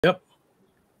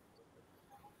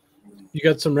You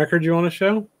got some records you want to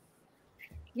show?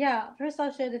 Yeah, first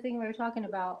I'll show the thing we were talking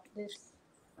about. This.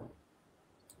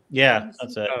 Yeah,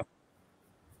 that's it.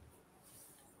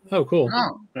 Oh, cool.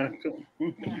 Oh, that's cool.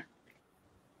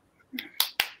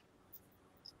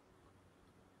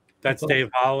 That's Dave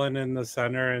Holland in the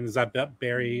center, and is that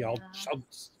Barry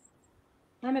Schultz?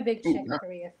 I'm a big Chick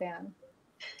Corea fan.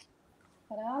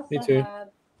 But I also Me too. have.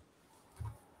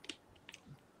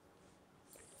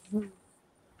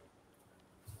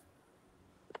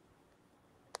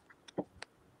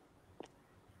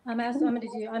 I'm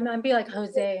gonna be like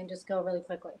Jose and just go really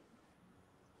quickly.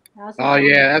 Oh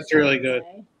yeah, that's really good.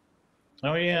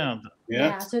 Oh yeah.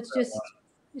 Yeah. So it's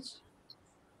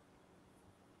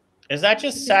Is that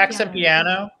just sax and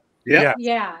piano? Yeah.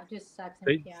 Yeah, just sax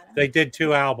and piano. They did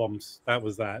 2 albums. That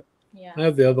was that. Yeah. I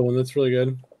have the other one. That's really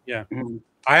good. Yeah.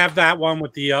 I have that one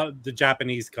with the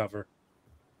Japanese cover.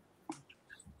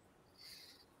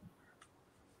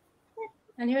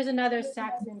 And here's another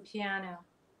sax and piano.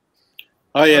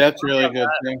 Oh yeah, that's really good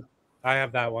too. I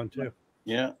have that one too.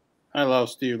 Yeah, I love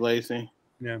Steve Lacy.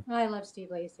 Yeah, I love Steve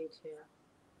Lacy too.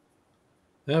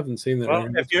 I haven't seen that. Well,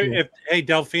 hey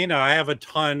Delfina, I have a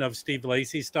ton of Steve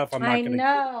Lacy stuff. I'm not going to.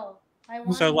 I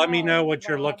know. So let me know what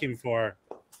you're looking for.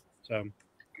 So.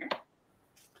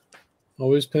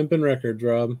 Always pimping records,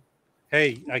 Rob.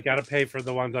 Hey, I got to pay for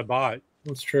the ones I bought.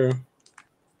 That's true.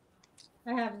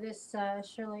 I have this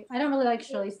Shirley. I don't really like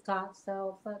Shirley Scott,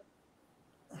 so but.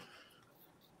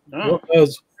 Oh.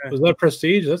 Was that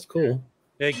Prestige? That's cool.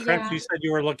 Hey, Krebs, you said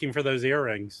you were looking for those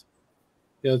earrings.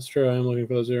 Yeah, it's true. I am looking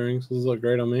for those earrings. Those look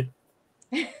great on me.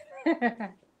 And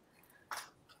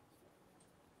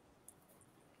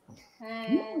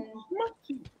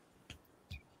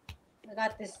I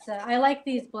got this. I like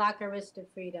these Black Arista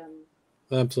Freedom.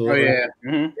 Absolutely. Oh,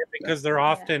 yeah. Because they're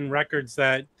often records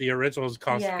that the originals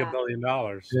cost like $1 billion.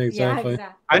 Yeah, exactly.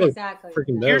 Yeah, exactly.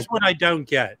 Here's what I don't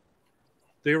get.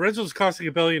 The originals costing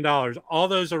 $1 billion. All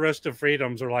those Arista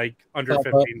Freedoms are like under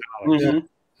 $15.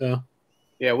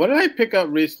 Yeah. What did I pick up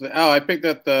recently? Oh, I picked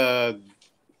up the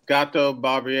Gato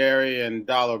Barbieri and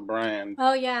Dollar Brand.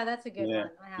 Oh yeah, that's a good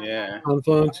one.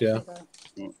 Confluence, yeah.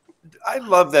 I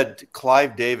love that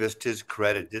Clive Davis, to his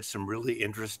credit, did some really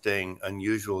interesting,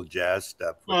 unusual jazz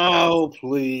stuff. Oh,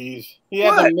 please. He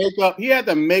had to make up. He had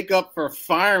to make up for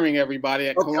firing everybody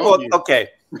at Columbia. Okay.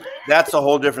 That's a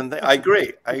whole different thing. I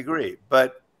agree.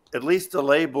 But at least the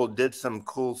label did some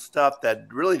cool stuff that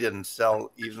really didn't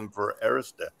sell even for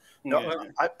Arista. No,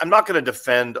 I'm not going to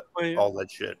defend all that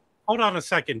shit. Hold on a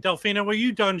second. Delfina, were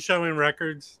you done showing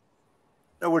records?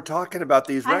 No, we're talking about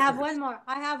these records. I have one more.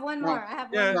 I have one more.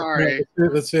 Sorry.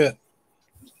 That's it.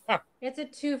 It's a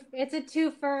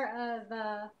twofer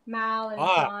of Mal and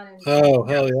John. And oh,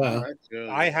 hell yeah.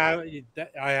 I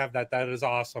have that. That is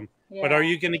awesome. Yeah. But are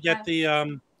you going to get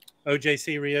the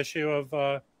OJC reissue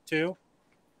of 2?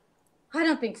 I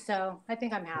don't think so. I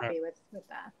think I'm happy with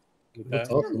that. That's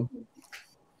awesome.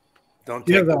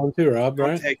 You have that one too, Rob, right?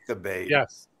 Don't take the bait.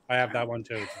 Yes, I have that one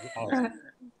too. It's awesome.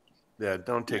 Yeah,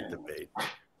 don't take the bait.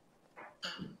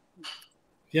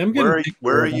 Yeah, I'm where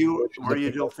are you,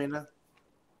 Delfina?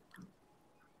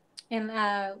 In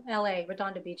LA,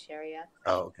 Redondo Beach area.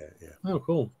 Oh, okay. Yeah. Oh,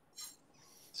 cool.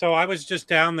 So I was just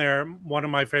down there, one of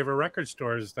my favorite record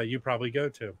stores that you probably go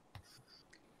to.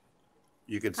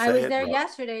 You could say I was there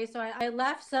yesterday, so I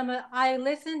left I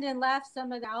listened and left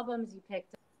some of the albums you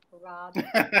picked up, Rob.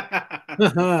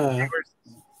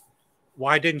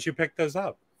 Why didn't you pick those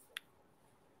up?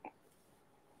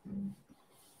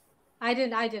 I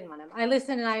didn't want them. I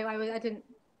listened and I didn't,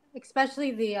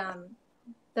 especially the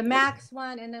Max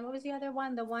one, and then what was the other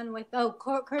one? The one with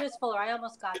Curtis Fuller. I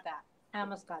almost got that. Yeah,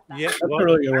 that's a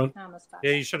really good one. I almost got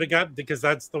that. You should have got, because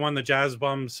that's the one the Jazz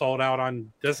Bum sold out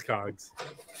on Discogs.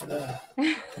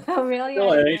 Oh really?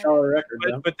 Still an $8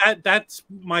 record. But that's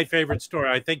my favorite story.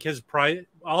 I think his price,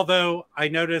 although I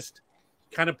noticed,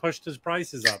 kind of pushed his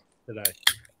prices up today.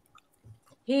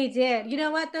 He did. You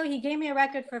know what though? He gave me a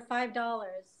record for $5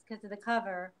 because of the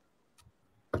cover.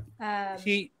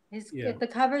 The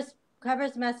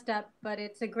cover's messed up, but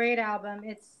it's a great album.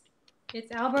 It's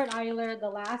Albert Eiler, the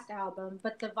last album,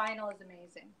 but the vinyl is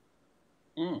amazing.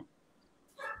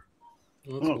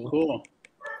 Oh, cool.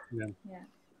 Yeah.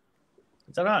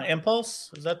 Is that on Impulse?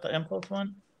 Is that the Impulse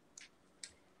one?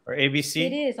 Or ABC?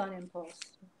 It is on Impulse.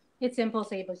 It's Impulse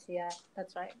ABC. Yeah,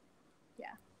 that's right.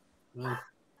 Yeah. Well,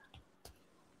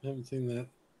 I haven't seen that.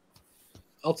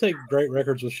 I'll take great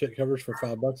records with shit covers for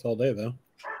 $5 all day, though.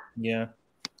 Yeah.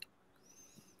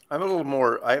 I have a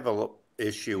little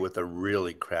issue with a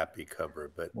really crappy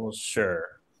cover, but well,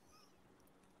 sure.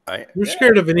 You're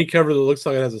scared of any cover that looks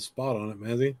like it has a spot on it,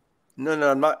 Mazzy.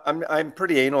 No, I'm not. I'm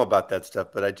pretty anal about that stuff,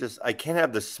 but I can't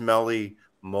have the smelly,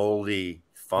 moldy,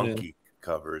 funky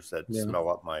covers that smell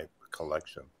up my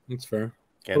collection. That's fair.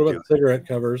 Can't what do about cigarette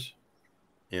covers?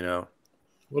 You know,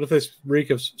 what if they reek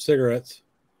of cigarettes?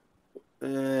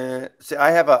 See,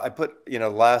 I put,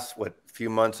 last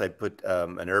few months I put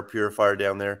an air purifier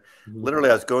down there. Literally,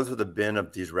 I was going through the bin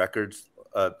of these records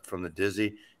from the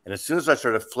Dizzy, and as soon as I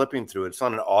started flipping through it, it's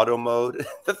on an auto mode.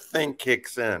 The thing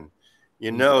kicks in.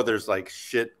 There's like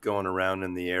shit going around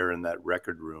in the air in that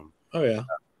record room. Oh yeah,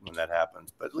 when that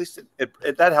happens. But at least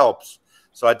it that helps.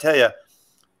 So I tell you,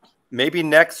 maybe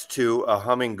next to a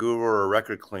humming guru or a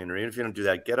record cleaner, even if you don't do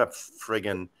that, get a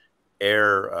friggin'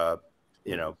 air,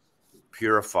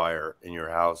 purifier in your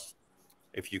house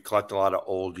if you collect a lot of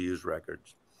old used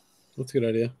records. That's a good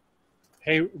idea.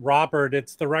 Hey, Robert,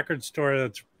 it's the record store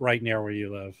that's right near where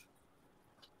you live.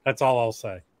 That's all I'll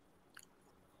say.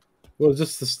 Well, is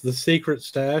this the secret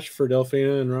stash for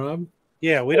Delfina and Rob?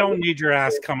 Yeah, we don't need your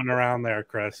ass coming around there,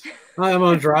 Chris. I'm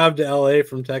on a drive to LA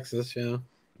from Texas, yeah.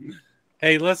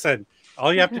 Hey, listen,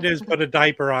 all you have to do is put a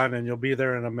diaper on and you'll be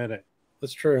there in a minute.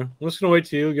 That's true. I'm just gonna wait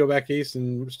till you go back east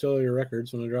and steal your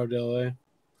records when I drive to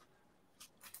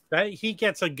LA. He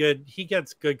gets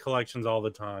good collections all the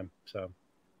time, so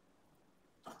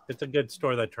it's a good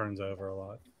store that turns over a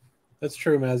lot. That's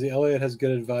true, Mazzy. Elliot has good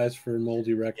advice for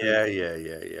moldy records. Yeah.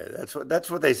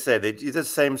 That's what they say. They use the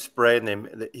same spray,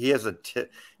 and he has a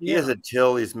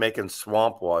till. He's making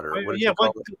swamp water. What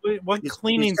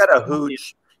cleaning? He's got a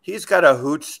hooch. He's got a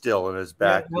hooch still in his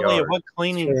backyard. Elliot, what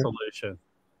cleaning solution?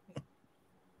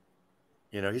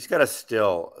 He's got a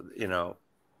still. No,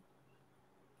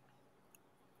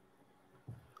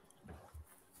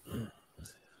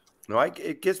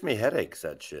 it gives me headaches.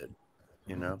 That shit.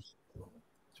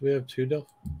 Do we have two Delph?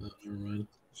 Oh, never mind.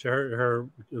 Her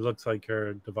it looks like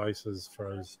her device is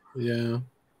froze. Yeah.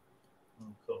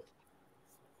 Cool.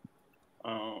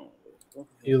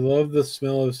 You love the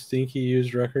smell of stinky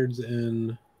used records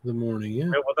in the morning. Yeah.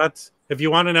 Well, that's if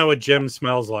you want to know what Jim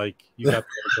smells like, you got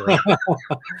to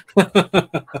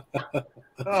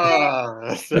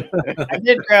I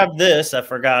did grab this. I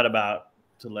forgot about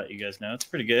to let you guys know. It's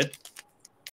pretty good.